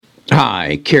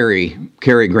Hi, Kerry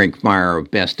Grinkmeyer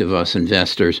of Best of Us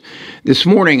Investors. This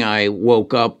morning I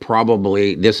woke up,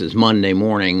 probably, this is Monday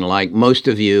morning, like most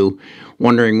of you,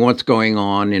 wondering what's going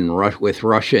on with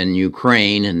Russia and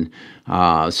Ukraine.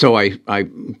 And so I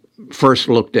first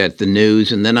looked at the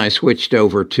news, and then I switched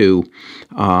over to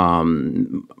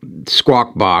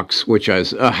Squawk Box, which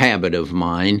is a habit of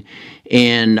mine.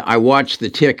 And I watched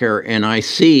the ticker, and I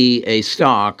see a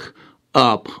stock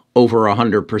up over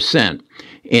 100%.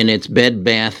 And it's Bed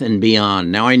Bath & Beyond.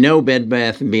 Now, I know Bed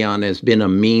Bath & Beyond has been a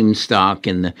meme stock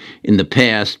in the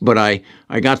past, but I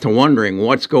got to wondering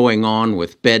what's going on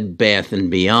with Bed Bath &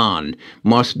 Beyond.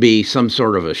 Must be some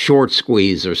sort of a short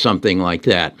squeeze or something like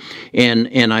that.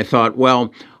 And I thought,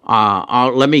 well,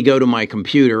 let me go to my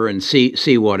computer and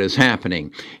see what is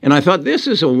happening. And I thought this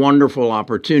is a wonderful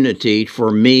opportunity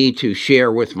for me to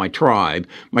share with my tribe.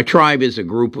 My tribe is a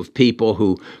group of people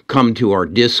who come to our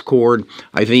Discord.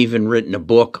 I've even written a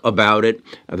book about it,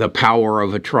 The Power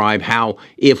of a Tribe, how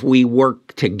if we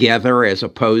work together as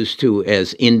opposed to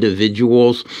as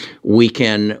individuals, we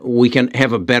can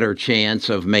have a better chance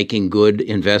of making good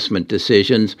investment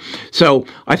decisions. So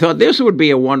I thought this would be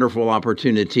a wonderful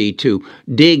opportunity to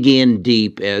dig in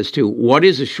deep as to what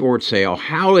is a short sale,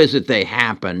 how is it they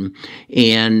happen,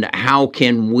 and how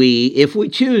can we, if we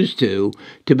choose to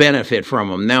benefit from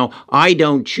them. Now, I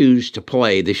don't choose to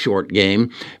play the short game.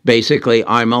 Basically,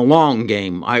 I'm a long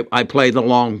game. I play the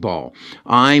long ball.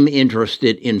 I'm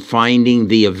interested in finding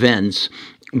the events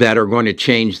that are going to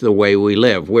change the way we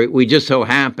live. We just so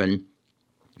happen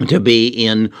to be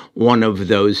in one of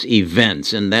those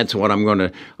events. And that's what I'm going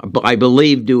to, I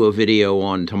believe, do a video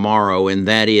on tomorrow. And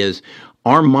that is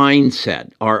our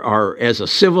mindset, our as a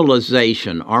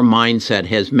civilization, our mindset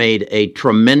has made a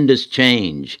tremendous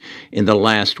change in the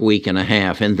last week and a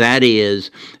half. And that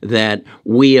is that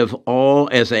we have all,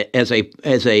 as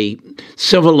a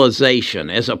civilization,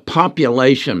 as a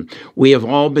population, we have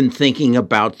all been thinking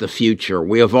about the future.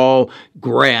 We have all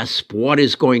grasped what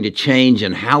is going to change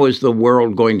and how is the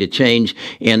world going to change.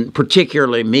 And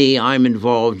particularly me, I'm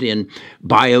involved in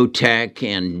biotech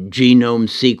and genome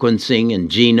sequencing and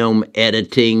genome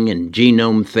editing and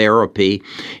genome therapy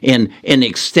and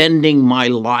extending my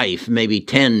life maybe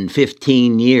 10,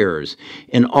 15 years.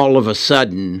 And all of a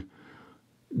sudden,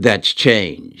 that's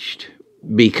changed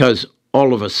because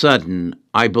all of a sudden,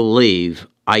 I believe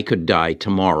I could die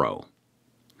tomorrow.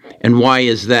 And why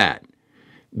is that?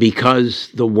 Because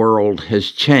the world has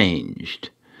changed.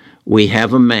 We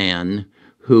have a man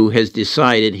who has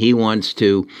decided he wants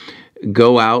to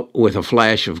go out with a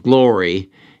flash of glory,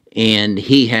 and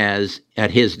he has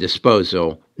at his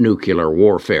disposal nuclear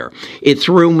warfare. It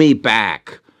threw me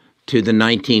back to the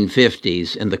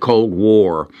 1950s and the Cold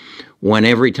War, when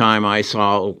every time I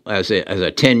saw, as a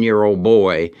 10-year-old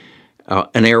boy,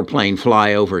 an airplane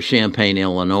fly over Champaign,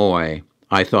 Illinois,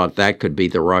 I thought that could be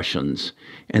the Russians,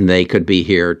 and they could be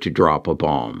here to drop a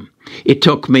bomb. It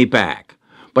took me back.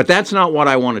 But that's not what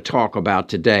I want to talk about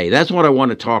today. That's what I want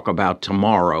to talk about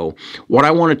tomorrow. What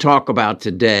I want to talk about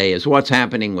today is what's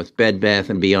happening with Bed Bath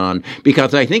 & Beyond,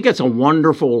 because I think it's a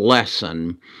wonderful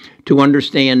lesson to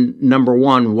understand, number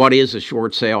one, what is a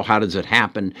short sale, how does it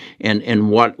happen, and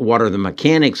what are the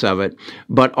mechanics of it,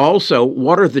 but also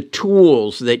what are the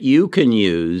tools that you can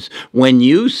use when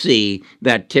you see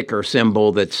that ticker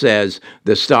symbol that says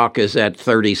the stock is at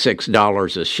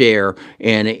 $36 a share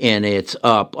and it's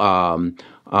up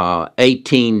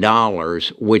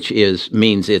 $18, which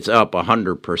means it's up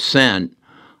 100%.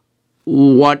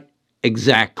 What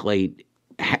exactly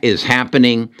is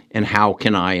happening and how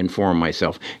can I inform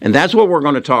myself? And that's what we're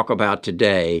going to talk about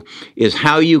today, is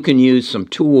how you can use some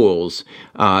tools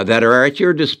that are at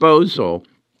your disposal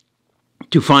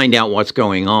to find out what's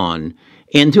going on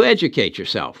and to educate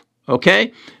yourself.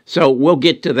 Okay? So we'll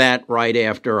get to that right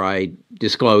after I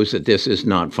disclose that this is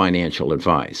not financial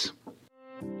advice.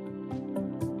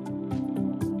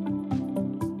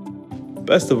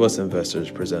 Best of Us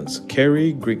Investors presents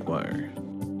Kerry Grinkmeyer.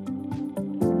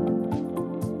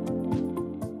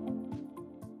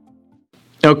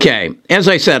 Okay, as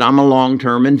I said, I'm a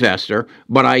long-term investor,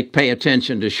 but I pay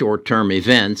attention to short-term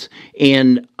events,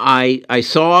 and I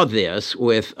saw this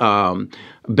with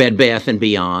Bed Bath &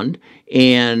 Beyond,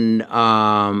 and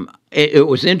it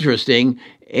was interesting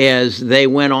as they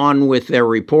went on with their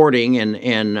reporting,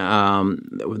 and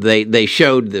they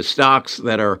showed the stocks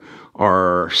that are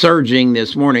surging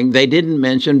this morning. They didn't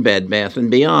mention Bed Bath &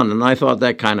 Beyond, and I thought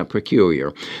that kind of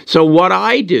peculiar. So what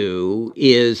I do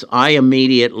is I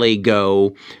immediately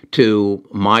go to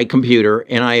my computer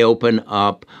and I open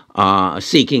up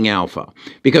Seeking Alpha,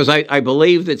 because I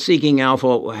believe that Seeking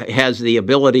Alpha has the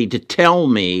ability to tell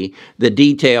me the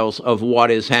details of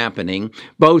what is happening,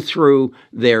 both through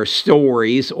their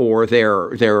stories or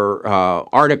their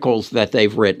articles that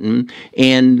they've written,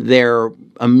 and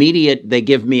they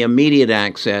give me immediate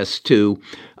access to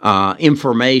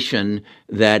information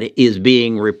that is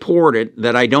being reported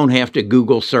that I don't have to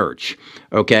Google search.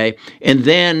 Okay. And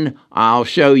then I'll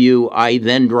show you, I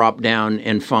then drop down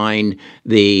and find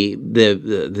the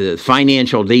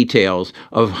financial details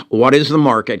of what is the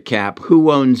market cap,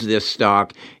 who owns this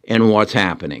stock, and what's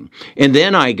happening. And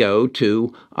then I go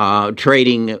to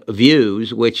Trading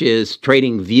Views, which is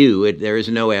Trading View. There is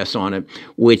no S on it,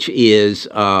 which is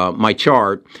my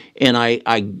chart, and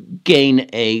I gain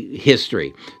a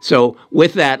history. So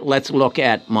with that, let's look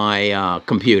at my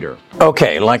computer.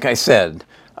 Okay, like I said,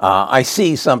 I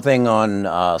see something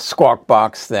on Squawk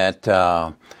Box that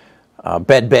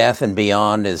Bed Bath &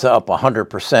 Beyond is up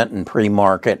 100% in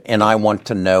pre-market, and I want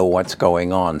to know what's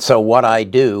going on. So what I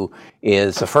do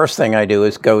is, the first thing I do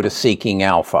is go to Seeking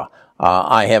Alpha.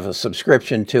 I have a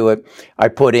subscription to it. I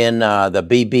put in the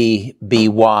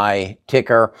BBBY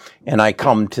ticker, and I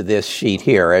come to this sheet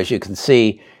here. As you can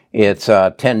see, it's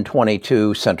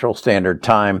 10:22 Central Standard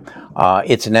Time.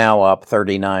 It's now up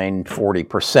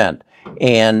 39-40%.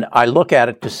 And I look at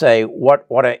it to say what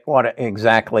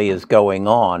exactly is going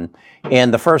on.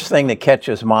 And the first thing that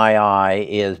catches my eye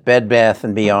is Bed Bath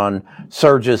 & Beyond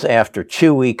surges after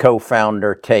Chewy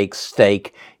co-founder takes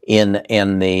stake in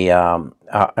the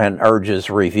and urges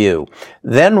review.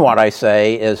 Then what I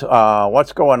say is,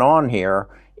 what's going on here?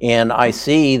 And I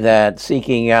see that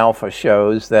Seeking Alpha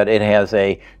shows that it has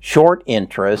a short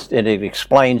interest, and it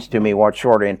explains to me what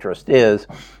short interest is,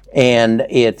 and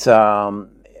it's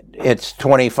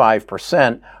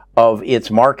 25% of its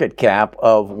market cap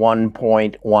of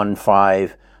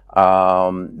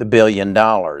 $1.15 billion.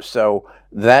 So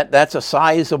that's a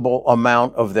sizable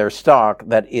amount of their stock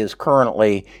that is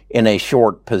currently in a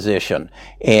short position.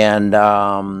 And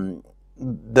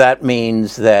that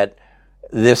means that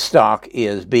this stock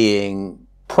is being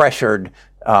pressured.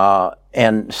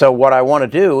 And so what I want to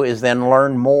do is then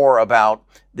learn more about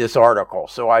this article.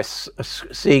 So I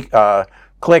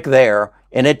click there,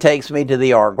 and it takes me to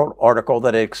the article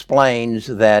that explains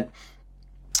that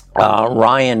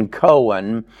Ryan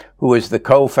Cohen, who is the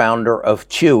co-founder of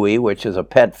Chewy, which is a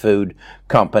pet food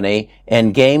company,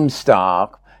 and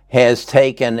GameStop, has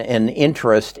taken an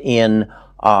interest in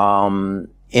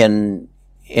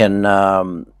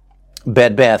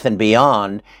Bed Bath &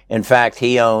 Beyond. In fact,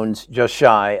 he owns just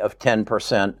shy of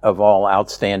 10% of all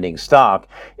outstanding stock,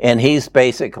 and he's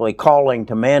basically calling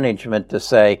to management to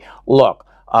say, look,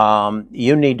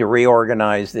 you need to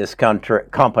reorganize this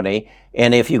company,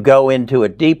 and if you go into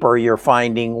it deeper, you'll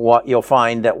find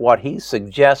that what he's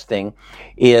suggesting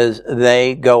is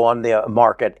they go on the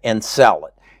market and sell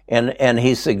it. And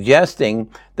he's suggesting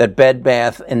that Bed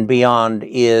Bath & Beyond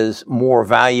is more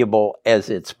valuable as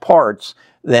its parts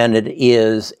than it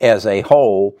is as a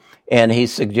whole. And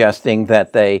he's suggesting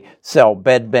that they sell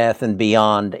Bed Bath &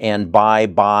 Beyond and Bye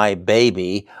Bye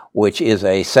Baby, which is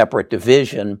a separate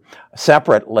division,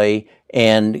 separately,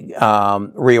 and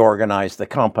reorganize the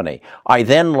company. I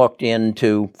then looked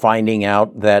into finding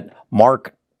out that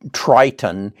Mark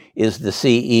Triton is the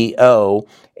CEO,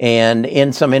 and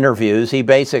in some interviews, he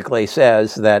basically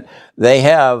says that they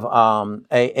have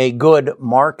a good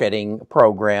marketing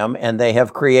program and they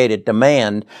have created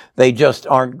demand. They just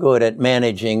aren't good at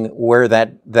managing where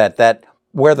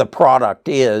where the product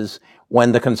is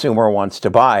when the consumer wants to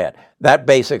buy it. That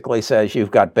basically says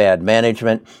you've got bad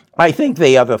management. I think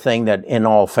the other thing that, in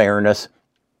all fairness,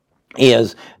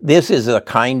 is this is a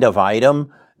kind of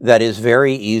item that is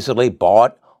very easily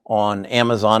bought on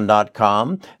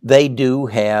Amazon.com. They do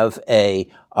have a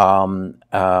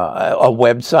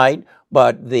website,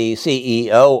 but the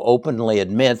CEO openly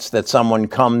admits that someone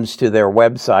comes to their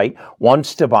website,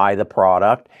 wants to buy the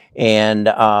product, and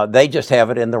they just have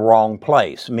it in the wrong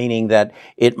place, meaning that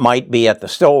it might be at the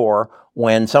store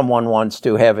when someone wants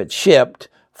to have it shipped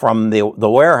from the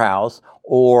warehouse,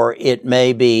 or it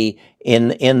may be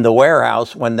in the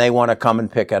warehouse when they want to come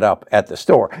and pick it up at the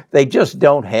store. They just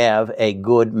don't have a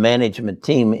good management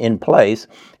team in place,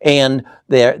 and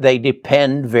they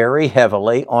depend very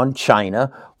heavily on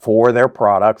China for their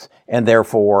products, and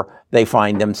therefore they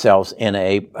find themselves in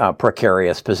a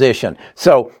precarious position.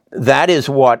 So that is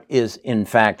what is in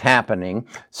fact happening.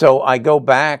 So I go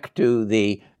back to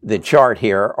the chart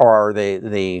here, or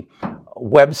the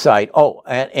website. Oh,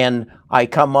 and I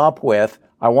come up with,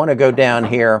 I want to go down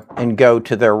here and go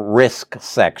to the risk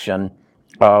section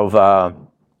of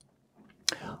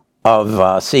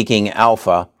Seeking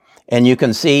Alpha. And you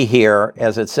can see here,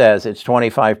 as it says, it's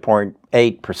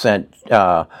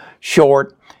 25.8%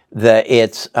 short.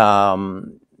 It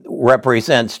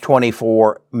represents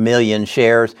 24 million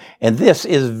shares. And this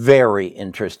is very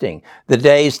interesting, the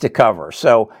days to cover.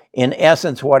 So in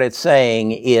essence, what it's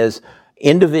saying is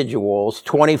individuals,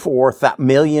 24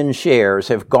 million shares,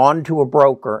 have gone to a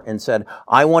broker and said,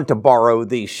 I want to borrow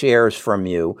these shares from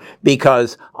you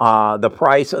because the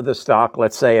price of the stock,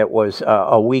 let's say it was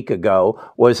a week ago,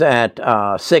 was at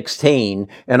 16,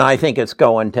 and I think it's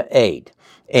going to 8.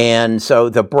 And so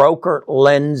the broker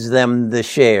lends them the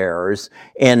shares,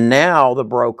 and now the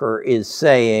broker is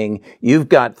saying you've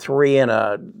got 3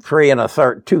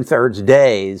 2/3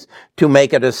 days to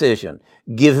make a decision.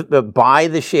 Buy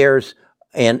the shares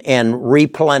and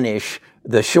replenish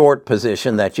the short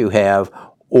position that you have,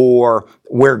 or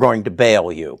we're going to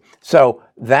bail you. So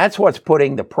that's what's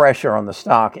putting the pressure on the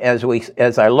stock. As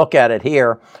I look at it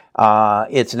here,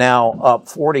 it's now up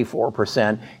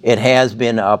 44%. It has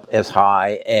been up as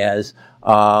high as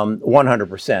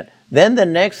 100%. Then the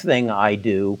next thing I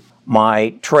do,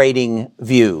 my Trading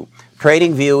View.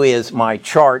 Trading View is my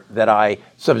chart that I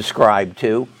subscribe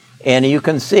to. And you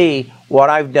can see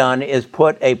what I've done is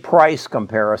put a price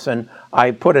comparison. I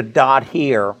put a dot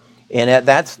here, and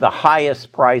that's the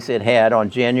highest price it had on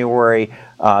January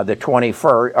the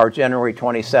 21st, or January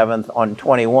 27th on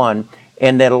 21.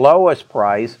 And the lowest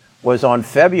price was on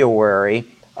February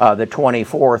the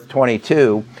 24th,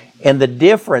 22. And the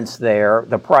difference there,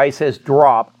 the price has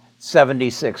dropped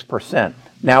 76%.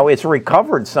 Now, it's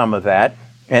recovered some of that.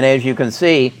 And as you can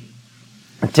see,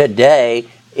 today,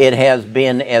 it has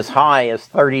been as high as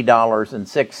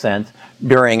 $30.06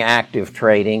 during active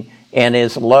trading and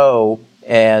as low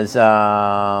as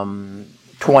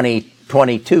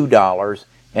 $22,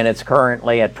 and it's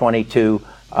currently at 22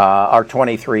 or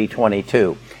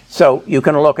 23.22. So you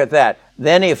can look at that.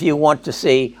 Then if you want to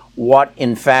see what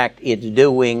in fact it's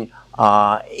doing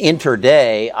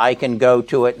intraday, I can go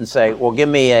to it and say, well, give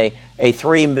me a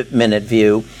 3-minute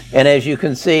view, and as you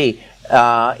can see,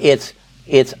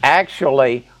 it's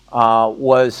actually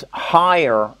was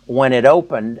higher when it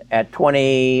opened at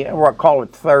 20, or call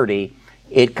it 30.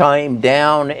 It came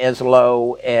down as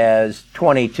low as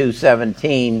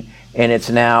 22.17, and it's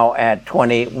now at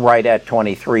right at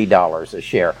 $23 a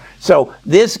share. So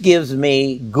this gives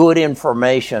me good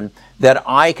information that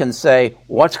I can say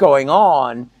what's going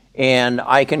on, and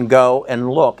I can go and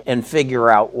look and figure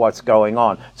out what's going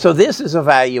on. So this is a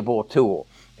valuable tool.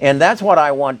 And that's what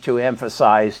I want to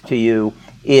emphasize to you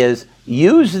is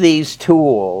use these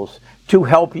tools to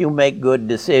help you make good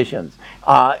decisions.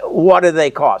 What do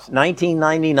they cost?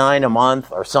 $19.99 a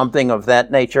month or something of that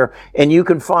nature. And you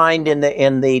can find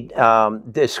in the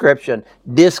description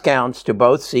discounts to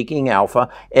both Seeking Alpha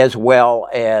as well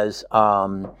as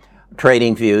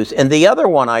Trading Views. And the other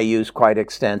one I use quite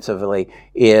extensively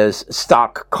is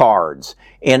Stock Cards.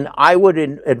 And I would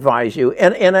advise you,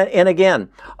 and again,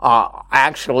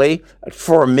 actually,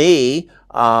 for me,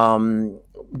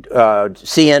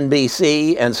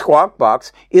 CNBC and Squawk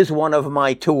Box is one of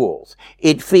my tools.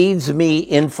 It feeds me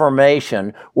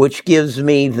information, which gives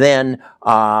me then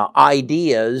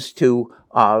ideas to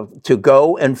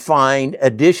go and find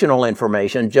additional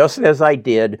information, just as I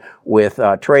did with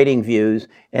Trading Views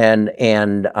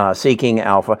and Seeking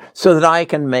Alpha, so that I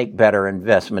can make better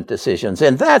investment decisions.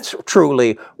 And that's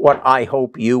truly what I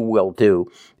hope you will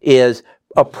do, is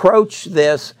approach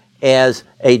this as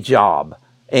a job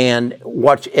and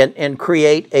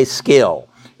create a skill.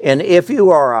 And if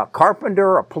you are a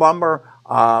carpenter, a plumber,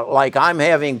 like I'm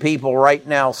having people right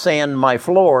now sand my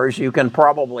floors, you can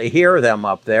probably hear them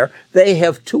up there. They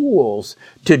have tools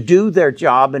to do their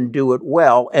job and do it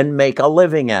well and make a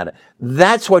living at it.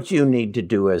 That's what you need to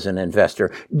do as an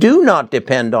investor. Do not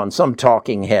depend on some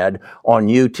talking head on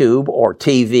YouTube or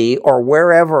TV or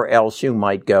wherever else you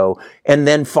might go and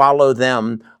then follow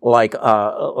them like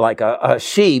a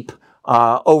sheep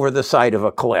over the side of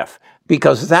a cliff.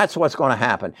 Because that's what's going to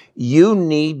happen. You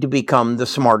need to become the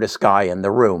smartest guy in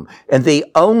the room. And the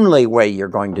only way you're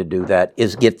going to do that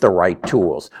is get the right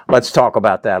tools. Let's talk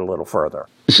about that a little further.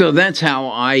 So that's how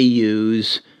I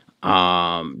use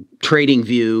Trading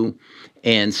View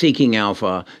and Seeking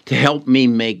Alpha to help me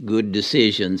make good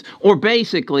decisions, or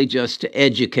basically just to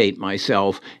educate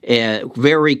myself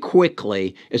very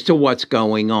quickly as to what's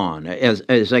going on.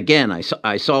 As again,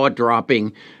 I saw it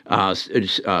dropping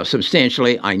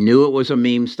substantially. I knew it was a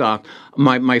meme stock.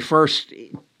 My first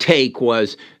take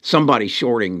was somebody's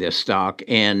shorting this stock,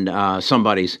 and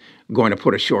somebody's going to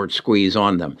put a short squeeze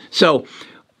on them. So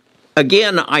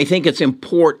again, I think it's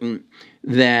important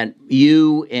that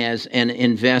you as an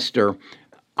investor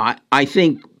I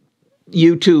think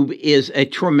YouTube is a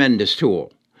tremendous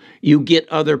tool. You get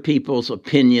other people's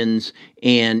opinions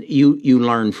and you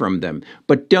learn from them,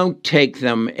 but don't take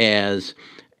them as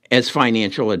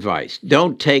financial advice.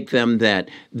 Don't take them that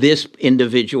this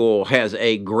individual has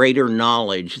a greater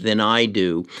knowledge than I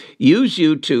do. Use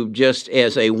YouTube just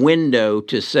as a window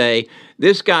to say,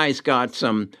 this guy's got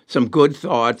some good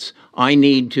thoughts. I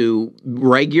need to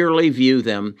regularly view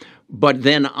them, but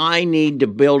then I need to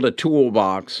build a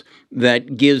toolbox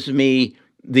that gives me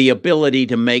the ability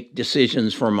to make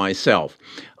decisions for myself.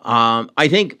 I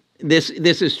think this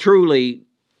is truly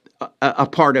a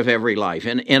part of every life,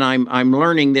 and I'm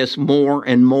learning this more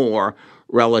and more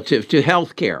relative to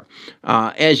healthcare.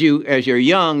 As you're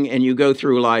young and you go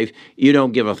through life, you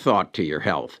don't give a thought to your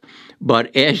health,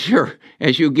 but as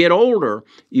you get older,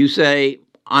 you say,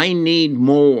 I need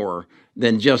more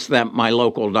than just that my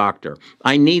local doctor.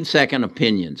 I need second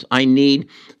opinions. I need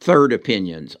third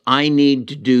opinions. I need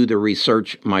to do the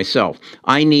research myself.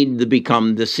 I need to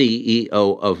become the CEO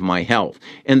of my health.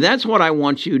 And that's what I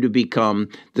want you to become,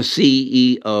 the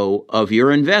CEO of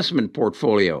your investment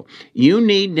portfolio. You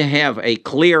need to have a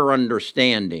clear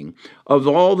understanding of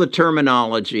all the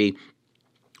terminology,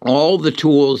 all the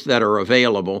tools that are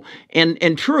available,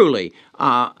 and truly,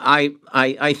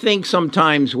 I think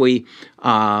sometimes we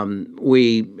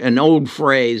an old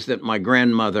phrase that my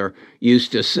grandmother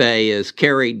used to say is,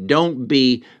 Carrie, don't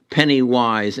be penny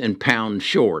wise and pound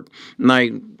short. And I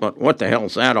thought, what the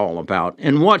hell's that all about?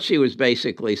 And what she was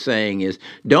basically saying is,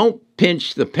 don't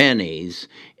pinch the pennies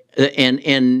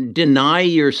and deny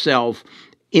yourself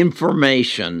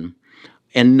information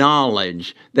and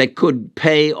knowledge that could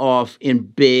pay off in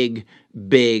big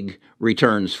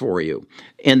returns for you.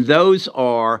 And those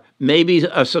are maybe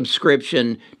a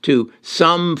subscription to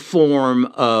some form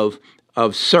of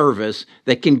service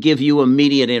that can give you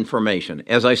immediate information.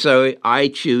 As I say, I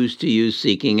choose to use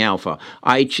Seeking Alpha.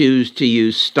 I choose to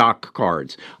use stock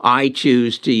cards. I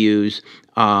choose to use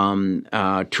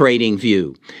Trading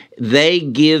View. They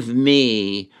give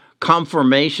me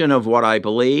confirmation of what I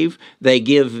believe. They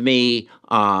give me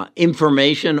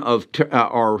information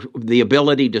or the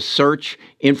ability to search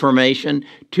information,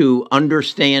 to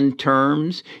understand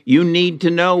terms. You need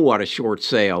to know what a short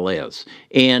sale is.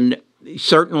 And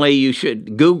certainly you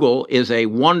should. Google is a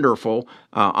wonderful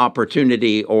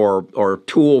opportunity or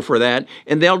tool for that.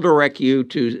 And they'll direct you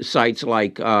to sites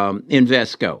like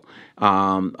Invesco.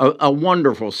 A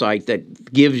wonderful site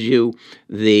that gives you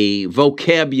the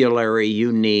vocabulary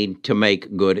you need to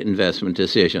make good investment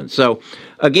decisions. So,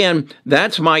 again,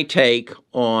 that's my take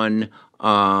on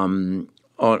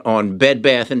Bed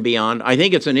Bath & Beyond. I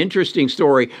think it's an interesting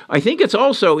story. I think it's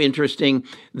also interesting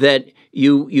that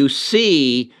you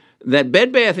see that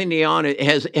Bed Bath & Beyond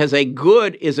is a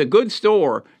good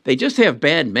store. They just have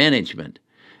bad management.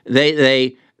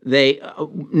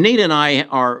 Nita and I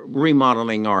are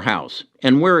remodeling our house,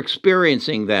 and we're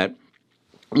experiencing that.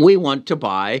 We want to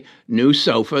buy new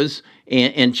sofas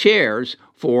and chairs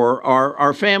for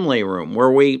our family room where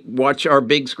we watch our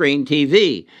big screen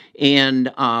TV.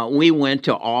 And we went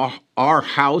to our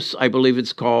house, I believe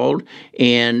it's called,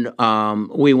 and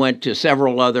we went to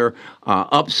several other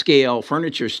upscale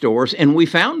furniture stores, and we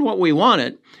found what we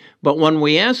wanted. But when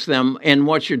we asked them, and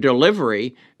what's your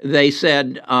delivery, they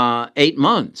said 8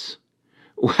 months.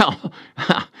 Well,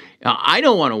 I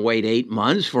don't want to wait 8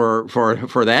 months for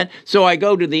that. So I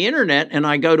go to the internet and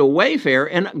I go to Wayfair.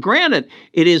 And granted,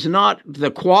 it is not the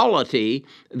quality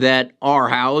that our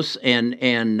house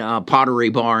and Pottery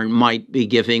Barn might be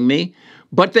giving me,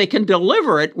 but they can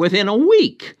deliver it within a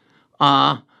week.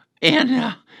 And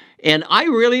I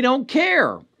really don't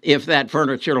care if that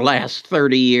furniture lasts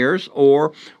 30 years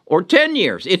or 10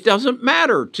 years. It doesn't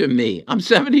matter to me. I'm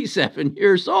 77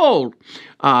 years old.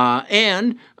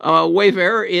 And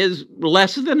Wayfair is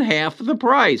less than half the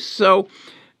price. So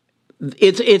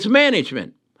it's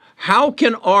management. How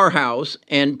can our house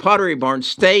and Pottery Barn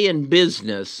stay in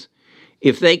business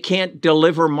if they can't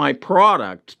deliver my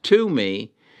product to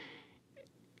me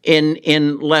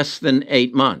in less than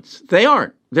 8 months? They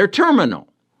aren't. They're terminal.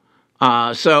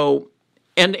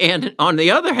 And on the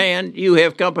other hand, you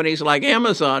have companies like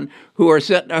Amazon who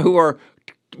are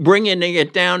bringing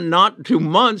it down not to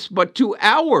months but to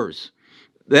hours.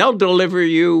 They'll deliver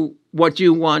you what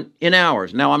you want in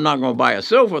hours. Now, I'm not going to buy a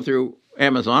sofa through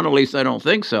Amazon, at least I don't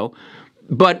think so.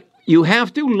 But you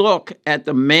have to look at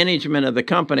the management of the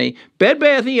company. Bed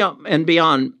Bath &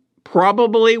 Beyond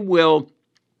probably will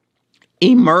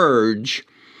emerge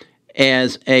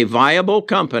as a viable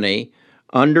company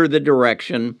under the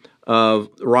direction of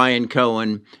Ryan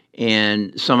Cohen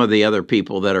and some of the other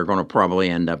people that are going to probably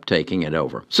end up taking it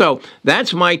over. So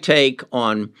that's my take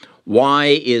on why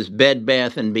is Bed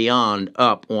Bath & Beyond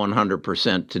up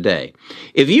 100% today.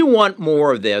 If you want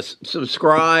more of this,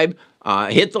 subscribe,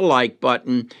 hit the like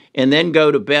button, and then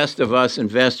go to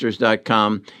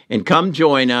bestofusinvestors.com and come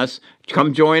join us.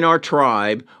 Come join our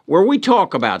tribe where we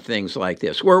talk about things like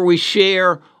this, where we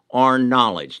share our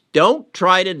knowledge. Don't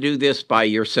try to do this by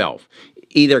yourself.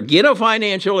 Either get a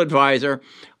financial advisor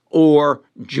or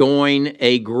join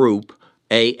a group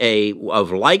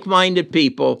of like-minded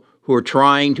people who are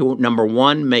trying to, number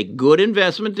one, make good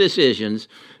investment decisions.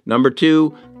 Number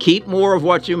two, keep more of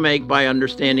what you make by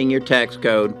understanding your tax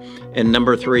code. And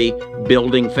number three,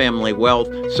 building family wealth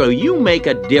so you make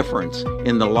a difference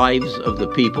in the lives of the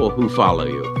people who follow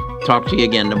you. Talk to you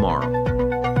again tomorrow.